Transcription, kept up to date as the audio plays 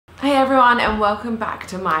Hey everyone, and welcome back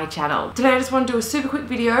to my channel. Today I just want to do a super quick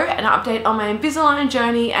video, an update on my Invisalign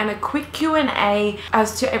journey and a quick Q&A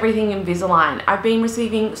as to everything Invisalign. I've been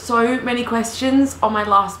receiving so many questions on my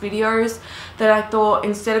last videos that I thought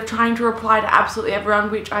instead of trying to reply to absolutely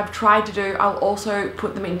everyone, which I've tried to do, I'll also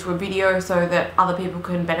put them into a video so that other people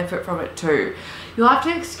can benefit from it too. You'll have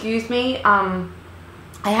to excuse me, I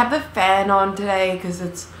have the fan on today because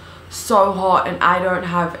it's so hot and I don't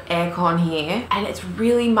have aircon here and it's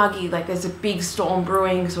really muggy, like there's a big storm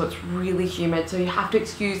brewing, so it's really humid, so you have to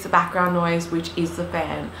excuse the background noise, which is the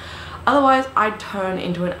fan. Otherwise I'd turn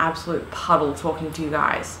into an absolute puddle talking to you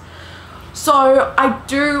guys. So I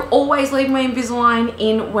do always leave my Invisalign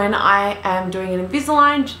in when I am doing an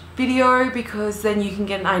Invisalign video, because then you can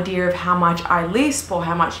get an idea of how much I lisp or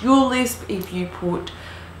how much you'll lisp if you put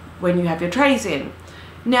when you have your trays in.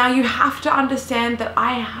 Now you have to understand that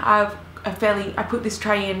I put this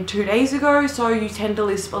tray in 2 days ago, so you tend to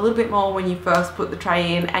lisp a little bit more when you first put the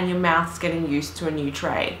tray in and your mouth's getting used to a new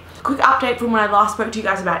tray. Quick update from when I last spoke to you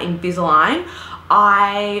guys about Invisalign.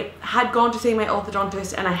 I had gone to see my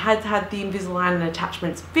orthodontist and I had had the Invisalign and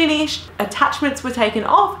attachments finished. Attachments were taken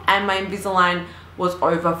off and my Invisalign was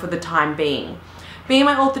over for the time being. Me and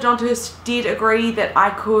my orthodontist did agree that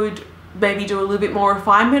I could maybe do a little bit more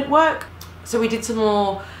refinement work. So we did some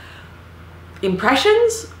more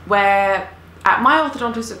impressions, where at my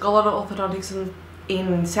orthodontist, at a lot of orthodontics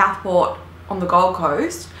in Southport on the Gold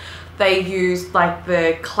Coast, they used like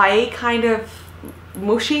the clay kind of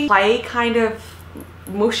mushy.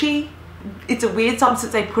 It's a weird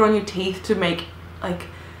substance they put on your teeth to make, like,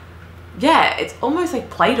 yeah, it's almost like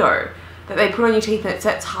Play-Doh that they put on your teeth and it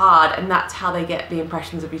sets hard, and that's how they get the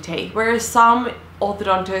impressions of your teeth. Whereas some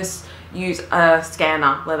orthodontists use a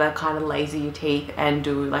scanner where they kind of laser your teeth and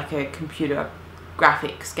do like a computer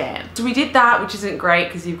graphic scan. So we did that, which isn't great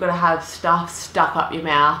because you've got to have stuff stuck up your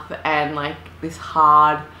mouth and like this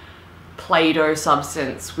hard Play-Doh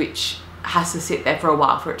substance which has to sit there for a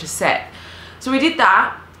while for it to set. So we did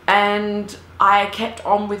that, and I kept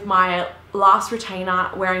on with my last retainer,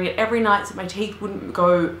 wearing it every night so my teeth wouldn't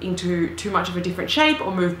go into too much of a different shape or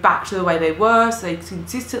move back to the way they were, so they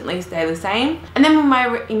consistently stay the same. And then when my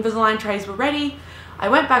Invisalign trays were ready, I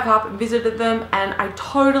went back up and visited them, and I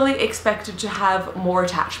totally expected to have more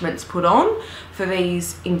attachments put on for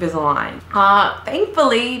these Invisalign.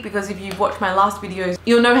 Thankfully, because if you've watched my last videos,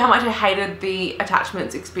 you'll know how much I hated the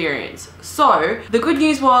attachments experience. So the good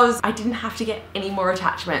news was I didn't have to get any more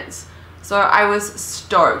attachments. So I was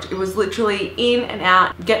stoked. It was literally in and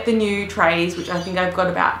out, get the new trays, which I think I've got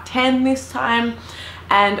about 10 this time.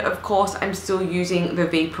 And of course, I'm still using the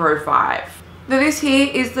V Pro 5. Now this here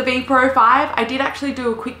is the V Pro 5. I did actually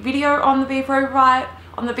do a quick video on the V Pro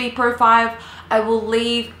 5. I will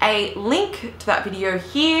leave a link to that video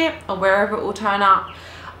here or wherever it will turn up.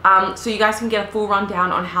 So you guys can get a full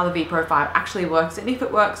rundown on how the V Pro 5 actually works, and if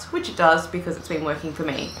it works, which it does because it's been working for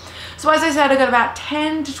me. So as I said, I got about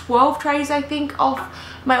 10 to 12 trays I think off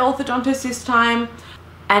my orthodontist this time,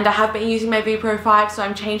 and I have been using my V Pro 5, so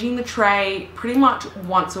I'm changing the tray pretty much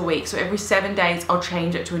once a week. So every 7 days I'll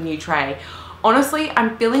change it to a new tray. Honestly,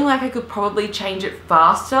 I'm feeling like I could probably change it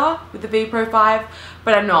faster with the V Pro 5,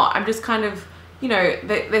 but I'm not. I'm just kind of, you know,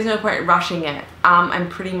 there's no point in rushing it. I'm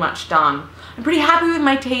pretty much done. I'm pretty happy with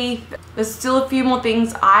my teeth. There's still a few more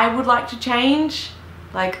things I would like to change.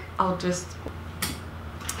 Like,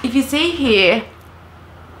 if you see here,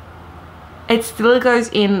 it still goes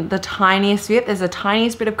in the tiniest bit. There's a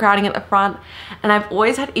tiniest bit of crowding at the front, and I've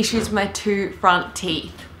always had issues with my two front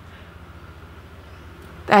teeth.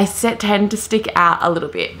 They tend to stick out a little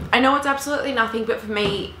bit. I know it's absolutely nothing, but for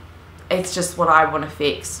me, it's just what I want to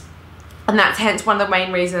fix. And that's hence one of the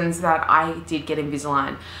main reasons that I did get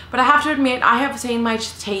Invisalign. But I have to admit, I have seen my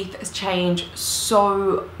teeth change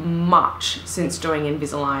so much since doing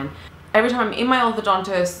Invisalign. Every time I'm in my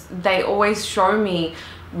orthodontist, they always show me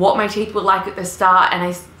what my teeth were like at the start, and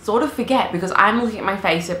I sort of forget because I'm looking at my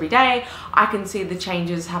face every day. I can see the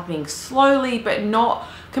changes happening slowly, but not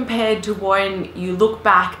compared to when you look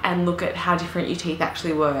back and look at how different your teeth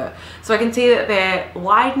actually were. So I can see that they're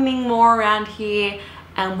widening more around here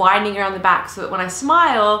and widening around the back, so that when I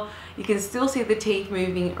smile, you can still see the teeth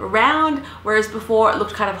moving around, whereas before it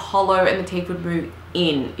looked kind of hollow and the teeth would move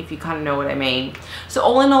in, if you kind of know what I mean. So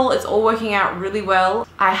all in all, it's all working out really well.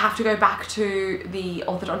 I have to go back to the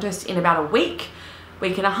orthodontist in about a week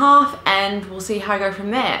and a half, and we'll see how I go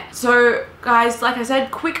from there. So guys, like I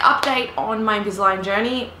said, quick update on my Invisalign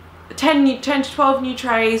journey. 10 to 12 new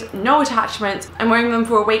trays, no attachments. I'm wearing them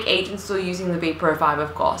for a week each and still using the V Pro 5,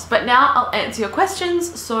 of course. But now I'll answer your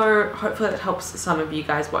questions, so hopefully that helps some of you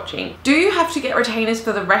guys watching. Do you have to get retainers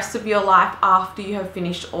for the rest of your life after you have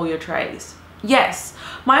finished all your trays? Yes,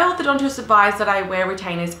 my orthodontist advised that I wear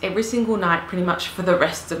retainers every single night pretty much for the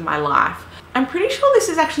rest of my life. I'm pretty sure this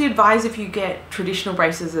is actually advised if you get traditional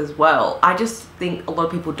braces as well. I just think a lot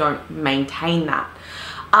of people don't maintain that.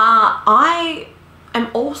 I am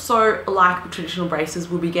also, like with traditional braces,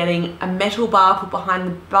 will be getting a metal bar put behind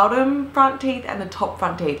the bottom front teeth and the top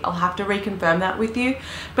front teeth. I'll have to reconfirm that with you,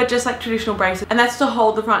 but just like traditional braces, and that's to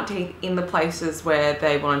hold the front teeth in the places where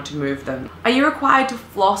they wanted to move them. Are you required to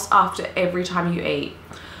floss after every time you eat?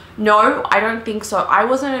 No, I don't think so. I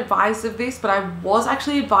wasn't advised of this, but I was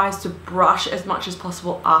actually advised to brush as much as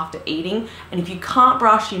possible after eating. And if you can't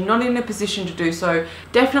brush, you're not in a position to do so,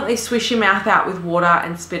 definitely swish your mouth out with water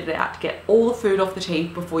and spit it out to get all the food off the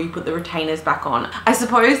teeth before you put the retainers back on. I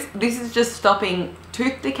suppose this is just stopping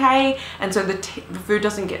tooth decay, and so the food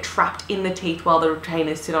doesn't get trapped in the teeth while the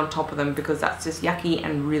retainers sit on top of them, because that's just yucky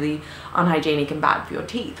and really unhygienic and bad for your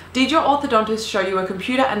teeth. Did your orthodontist show you a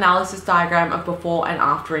computer analysis diagram of before and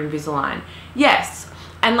after Invisalign? Yes.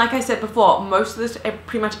 And like I said before, most of this,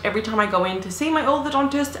 pretty much every time I go in to see my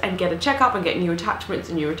orthodontist and get a checkup and get new attachments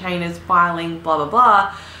and new retainers, filing, blah, blah,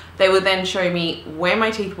 blah, they would then show me where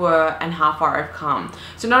my teeth were and how far I've come.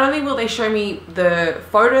 So not only will they show me the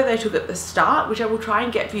photo they took at the start, which I will try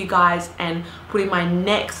and get for you guys and put in my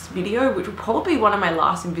next video, which will probably be one of my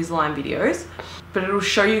last Invisalign videos, but it'll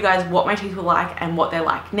show you guys what my teeth were like and what they're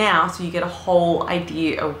like now, so you get a whole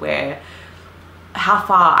idea of how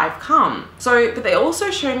far I've come. So, but they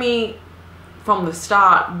also show me from the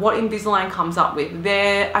start what Invisalign comes up with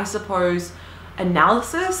their, I suppose,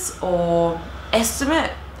 analysis or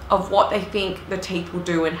estimate of what they think the teeth will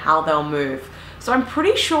do and how they'll move. So I'm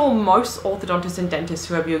pretty sure most orthodontists and dentists,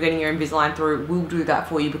 whoever you're getting your Invisalign through, will do that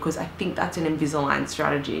for you, because I think that's an Invisalign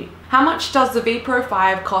strategy. How much does the V Pro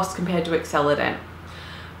 5 cost compared to Excellident?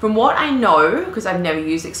 From what I know, because I've never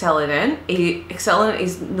used Excellident, Excellident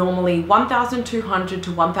is normally 1,200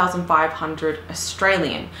 to 1,500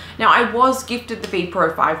 Australian. Now, I was gifted the V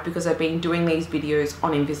Pro 5 because I've been doing these videos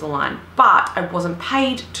on Invisalign, but I wasn't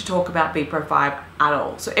paid to talk about V Pro 5 at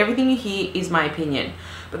all. So everything you hear is my opinion.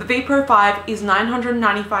 But the V Pro 5 is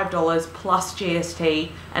 $995 plus GST,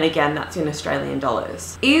 and again, that's in Australian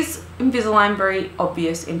dollars. Is Invisalign very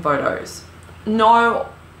obvious in photos? No,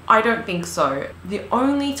 I don't think so. The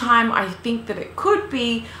only time I think that it could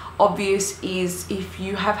be obvious is if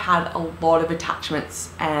you have had a lot of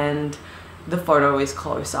attachments and the photo is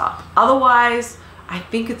close up. Otherwise, I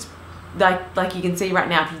think it's like you can see right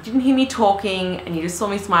now, if you didn't hear me talking and you just saw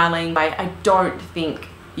me smiling, I don't think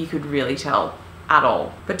you could really tell at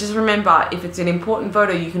all. But just remember, if it's an important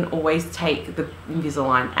photo, you can always take the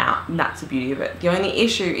Invisalign out, and that's the beauty of it. The only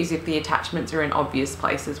issue is if the attachments are in obvious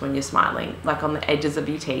places when you're smiling, like on the edges of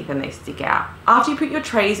your teeth and they stick out. After you put your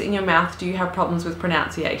trays in your mouth, do you have problems with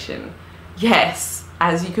pronunciation? Yes,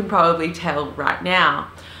 as you can probably tell right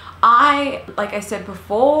now. Like I said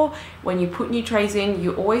before, when you put new trays in,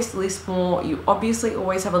 you always lisp more. You obviously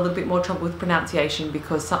always have a little bit more trouble with pronunciation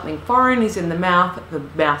because something foreign is in the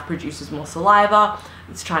mouth produces more saliva.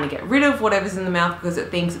 It's trying to get rid of whatever's in the mouth because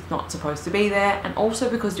it thinks it's not supposed to be there, and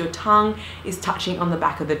also because your tongue is touching on the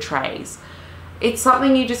back of the trays. It's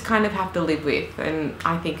something you just kind of have to live with, and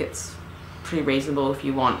I think it's pretty reasonable if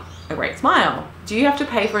you want a great smile. Do you have to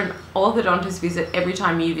pay for an orthodontist visit every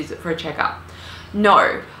time you visit for a checkup?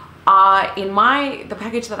 No. In the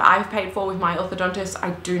package that I've paid for with my orthodontist,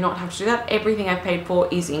 I do not have to do that. Everything I've paid for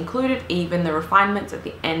is included, even the refinements at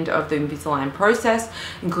the end of the Invisalign process,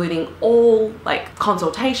 including all like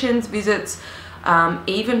consultations, visits,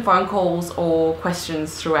 even phone calls or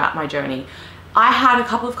questions throughout my journey. I had a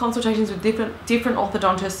couple of consultations with different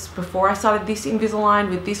orthodontists before I started this Invisalign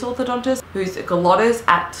with this orthodontist, who's at Gallotta's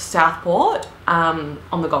at Southport on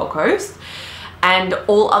the Gold Coast. And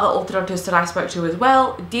all other orthodontists that I spoke to as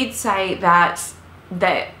well did say that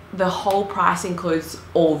the whole price includes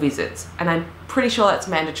all visits. And I'm pretty sure that's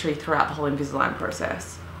mandatory throughout the whole Invisalign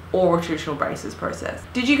process or rotational braces process.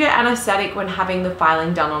 Did you get anesthetic when having the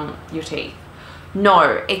filing done on your teeth?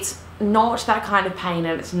 No, it's not that kind of pain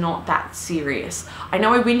and it's not that serious. I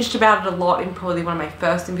know I whinged about it a lot in probably one of my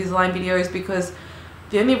first Invisalign videos, because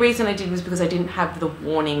the only reason I did was because I didn't have the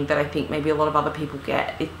warning that I think maybe a lot of other people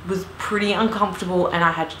get. It was pretty uncomfortable and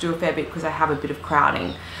I had to do a fair bit because I have a bit of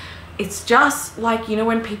crowding. It's just like, you know,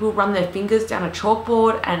 when people run their fingers down a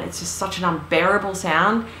chalkboard and it's just such an unbearable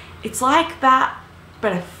sound. It's like that,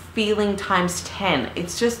 but a feeling times 10.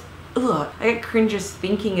 It's just ugh, I get cringe just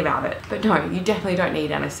thinking about it. But no, you definitely don't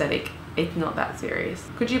need anesthetic. It's not that serious.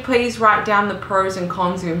 Could you please write down the pros and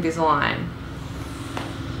cons of Invisalign?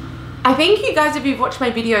 I think you guys, if you've watched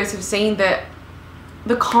my videos, have seen that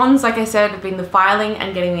the cons, like I said, have been the filing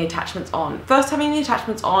and getting the attachments on. First, having the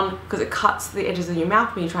attachments on because it cuts the edges of your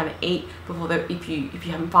mouth when you're trying to eat before if you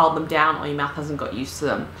haven't filed them down or your mouth hasn't got used to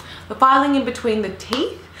them. The filing in between the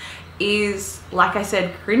teeth is, like I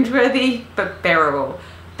said, cringeworthy but bearable.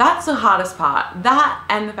 That's the hardest part. That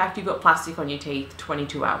and the fact you've got plastic on your teeth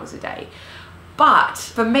 22 hours a day. But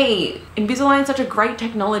for me, Invisalign is such a great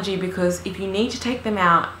technology because if you need to take them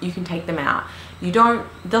out, you can take them out.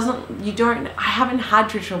 I haven't had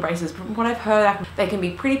traditional braces, but from what I've heard, they can be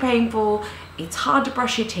pretty painful. It's hard to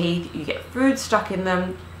brush your teeth. You get food stuck in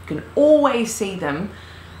them. You can always see them.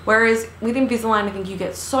 Whereas with Invisalign, I think you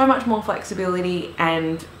get so much more flexibility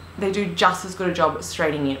and they do just as good a job at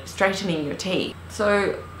straightening your teeth.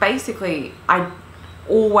 So basically, I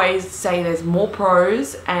always say there's more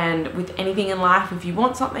pros, and with anything in life, if you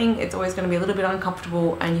want something, it's always going to be a little bit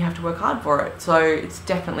uncomfortable and you have to work hard for it. So it's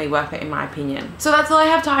definitely worth it in my opinion. So that's all I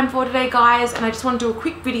have time for today, guys, and I just want to do a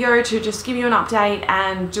quick video to just give you an update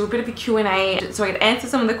and do a bit of a Q&A so I can answer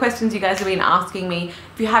some of the questions you guys have been asking me.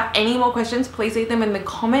 If you have any more questions, please leave them in the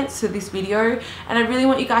comments to this video, and I really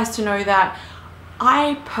want you guys to know that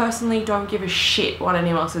I personally don't give a shit what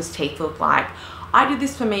anyone else's teeth look like. I did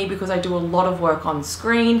this for me because I do a lot of work on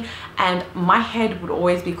screen and my head would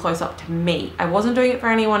always be close up to me. I wasn't doing it for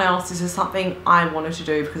anyone else. This is something I wanted to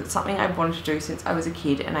do because it's something I've wanted to do since I was a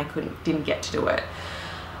kid and I didn't get to do it.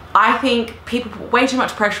 I think people put way too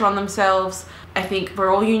much pressure on themselves. I think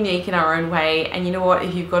we're all unique in our own way, and you know what,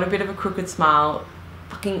 if you've got a bit of a crooked smile,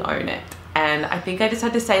 fucking own it. And I think I just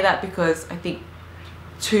had to say that because I think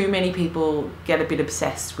too many people get a bit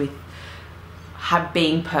obsessed with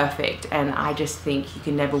being perfect, and I just think you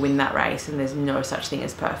can never win that race and there's no such thing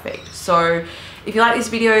as perfect. So if you like this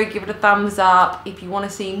video, give it a thumbs up. If you want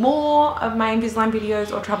to see more of my Invisalign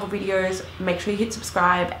videos or travel videos, make sure you hit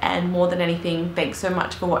subscribe, and more than anything, thanks so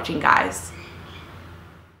much for watching, guys.